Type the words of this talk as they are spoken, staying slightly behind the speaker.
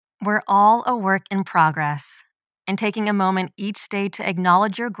We're all a work in progress, and taking a moment each day to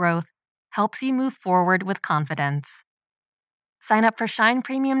acknowledge your growth helps you move forward with confidence. Sign up for Shine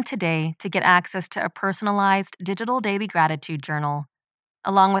Premium today to get access to a personalized digital daily gratitude journal,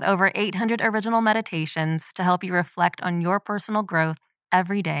 along with over 800 original meditations to help you reflect on your personal growth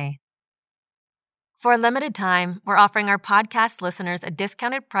every day. For a limited time, we're offering our podcast listeners a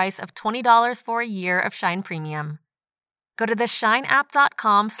discounted price of $20 for a year of Shine Premium. Go to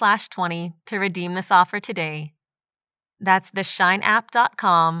theshineapp.com/20 to redeem this offer today. That's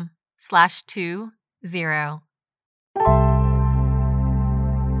theshineapp.com/20.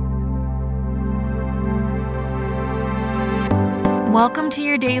 Welcome to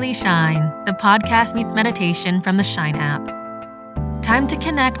your Daily Shine, the podcast meets meditation from the Shine app. Time to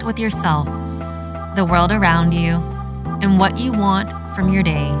connect with yourself, the world around you, and what you want from your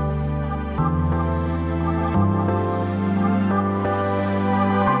day.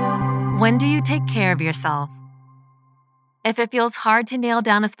 When do you take care of yourself? If it feels hard to nail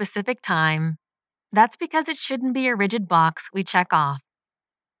down a specific time, that's because it shouldn't be a rigid box we check off.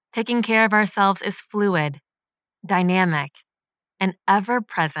 Taking care of ourselves is fluid, dynamic, and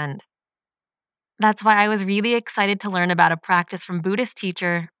ever-present. That's why I was really excited to learn about a practice from Buddhist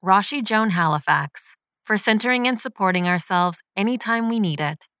teacher Rashi Joan Halifax for centering and supporting ourselves anytime we need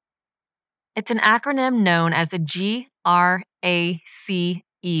it. It's an acronym known as the G.R.A.C.E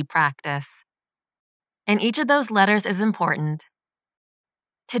practice, and each of those letters is important.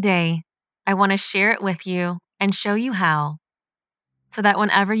 Today, I want to share it with you and show you how, so that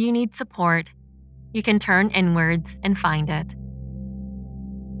whenever you need support, you can turn inwards and find it.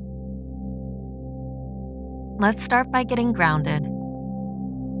 Let's start by getting grounded.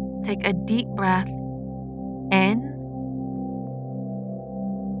 Take a deep breath in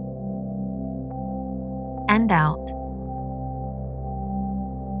and out.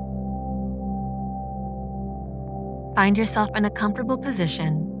 Find yourself in a comfortable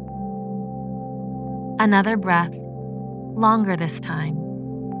position. Another breath, longer this time.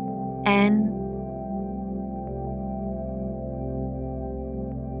 In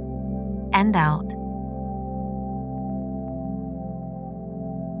and out.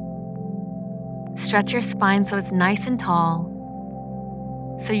 Stretch your spine so it's nice and tall,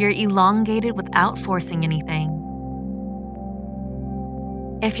 so you're elongated without forcing anything.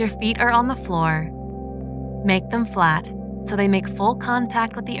 If your feet are on the floor, make them flat so they make full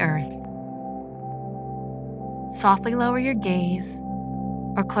contact with the earth. Softly lower your gaze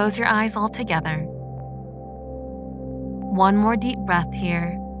or close your eyes altogether. One more deep breath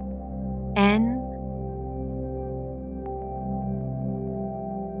here. In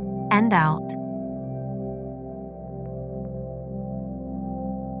and out.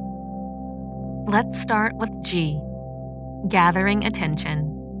 Let's start with G, gathering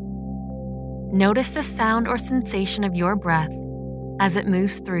attention. Notice the sound or sensation of your breath as it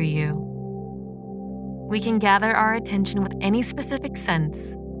moves through you. We can gather our attention with any specific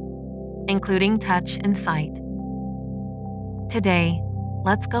sense, including touch and sight. Today,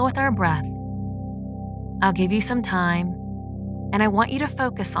 let's go with our breath. I'll give you some time, and I want you to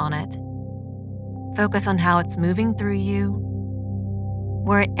focus on it. Focus on how it's moving through you,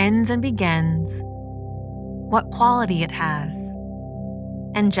 where it ends and begins, what quality it has,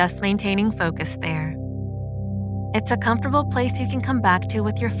 and just maintaining focus there. It's a comfortable place you can come back to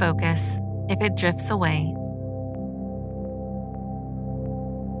with your focus if it drifts away.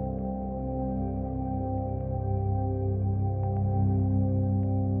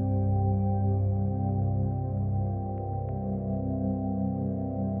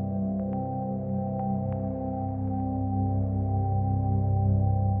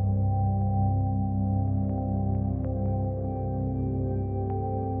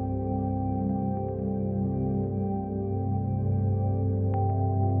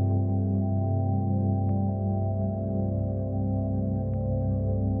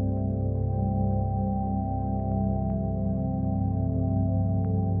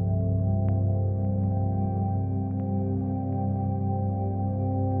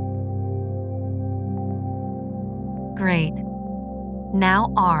 Great.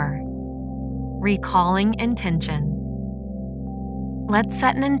 Now R, recalling intention. Let's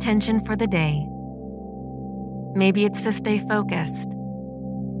set an intention for the day. Maybe it's to stay focused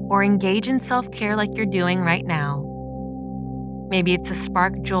or engage in self-care like you're doing right now. Maybe it's to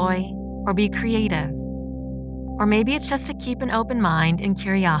spark joy or be creative. Or maybe it's just to keep an open mind and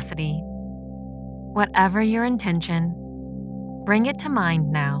curiosity. Whatever your intention, bring it to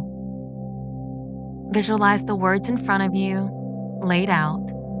mind now. Visualize the words in front of you, laid out.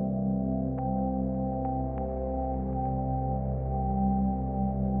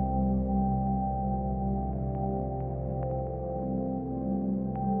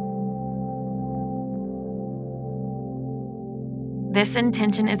 This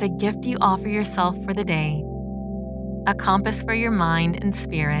intention is a gift you offer yourself for the day, a compass for your mind and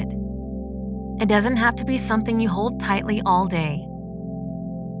spirit. It doesn't have to be something you hold tightly all day.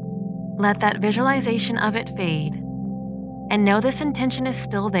 Let that visualization of it fade, and know this intention is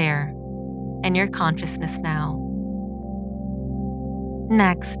still there in your consciousness now.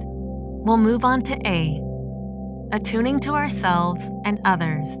 Next, we'll move on to A, attuning to ourselves and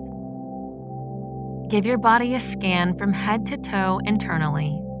others. Give your body a scan from head to toe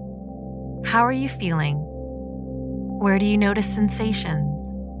internally. How are you feeling? Where do you notice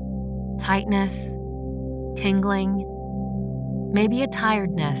sensations? Tightness, tingling, maybe a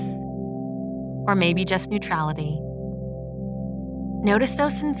tiredness, or maybe just neutrality. Notice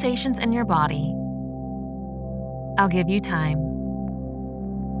those sensations in your body. I'll give you time.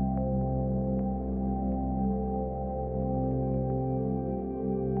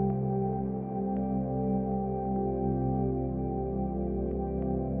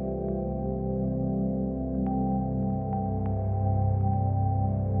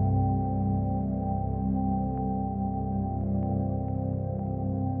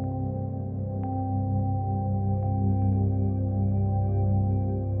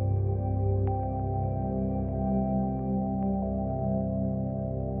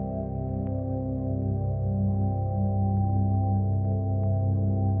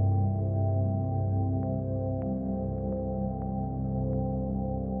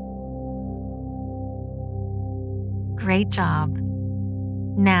 Great job.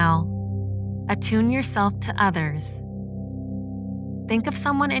 Now, attune yourself to others. Think of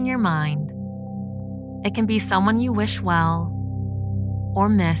someone in your mind. It can be someone you wish well, or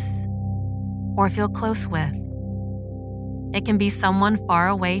miss, or feel close with. It can be someone far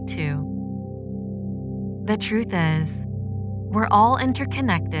away too. The truth is, we're all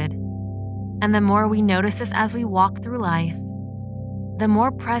interconnected, and the more we notice this as we walk through life, the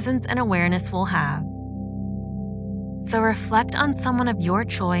more presence and awareness we'll have. So reflect on someone of your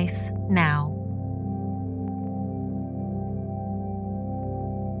choice now.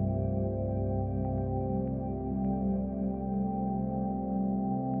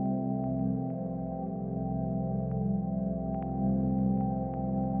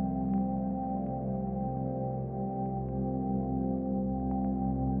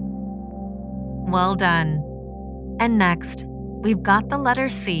 Well done. And next, we've got the letter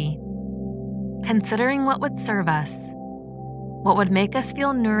C. Considering what would serve us, what would make us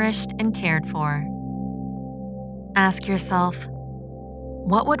feel nourished and cared for. Ask yourself,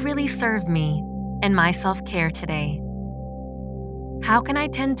 what would really serve me in my self-care today? How can I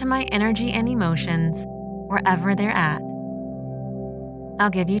tend to my energy and emotions wherever they're at? I'll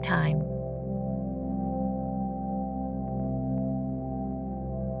give you time.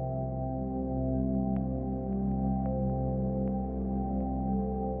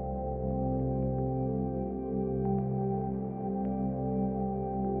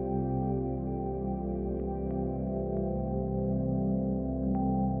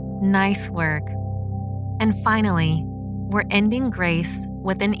 Nice work. And finally, we're ending grace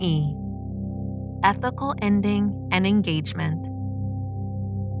with an E. Ethical ending and engagement.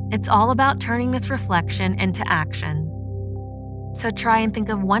 It's all about turning this reflection into action. So try and think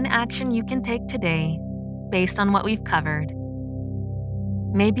of one action you can take today based on what we've covered.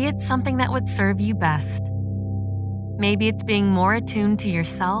 Maybe it's something that would serve you best. Maybe it's being more attuned to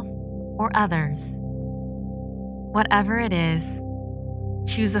yourself or others. Whatever it is,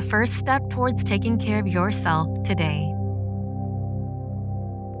 choose a first step towards taking care of yourself today.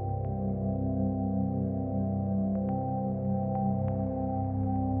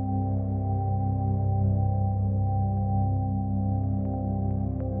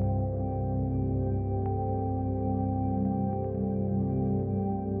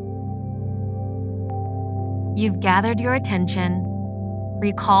 You've gathered your attention,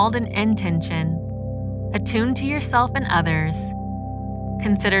 recalled an intention, attuned to yourself and others,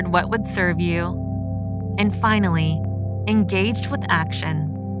 considered what would serve you, and finally, engaged with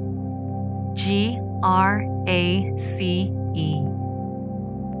action. G.R.A.C.E.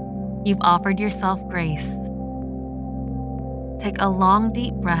 You've offered yourself grace. Take a long,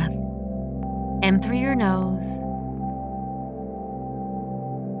 deep breath in through your nose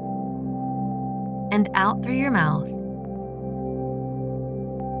and out through your mouth.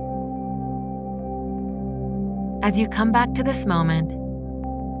 As you come back to this moment,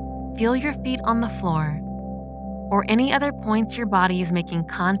 feel your feet on the floor or any other points your body is making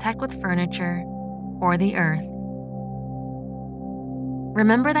contact with furniture or the earth.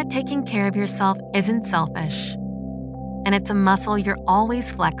 Remember that taking care of yourself isn't selfish, and it's a muscle you're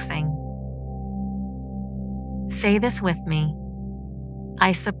always flexing. Say this with me.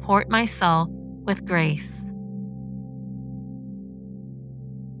 I support myself with grace.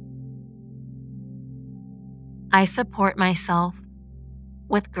 I support myself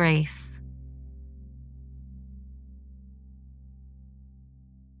with grace.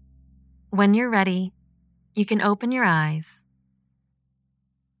 When you're ready, you can open your eyes.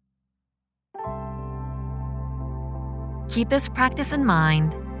 Keep this practice in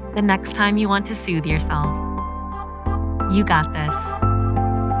mind the next time you want to soothe yourself. You got this.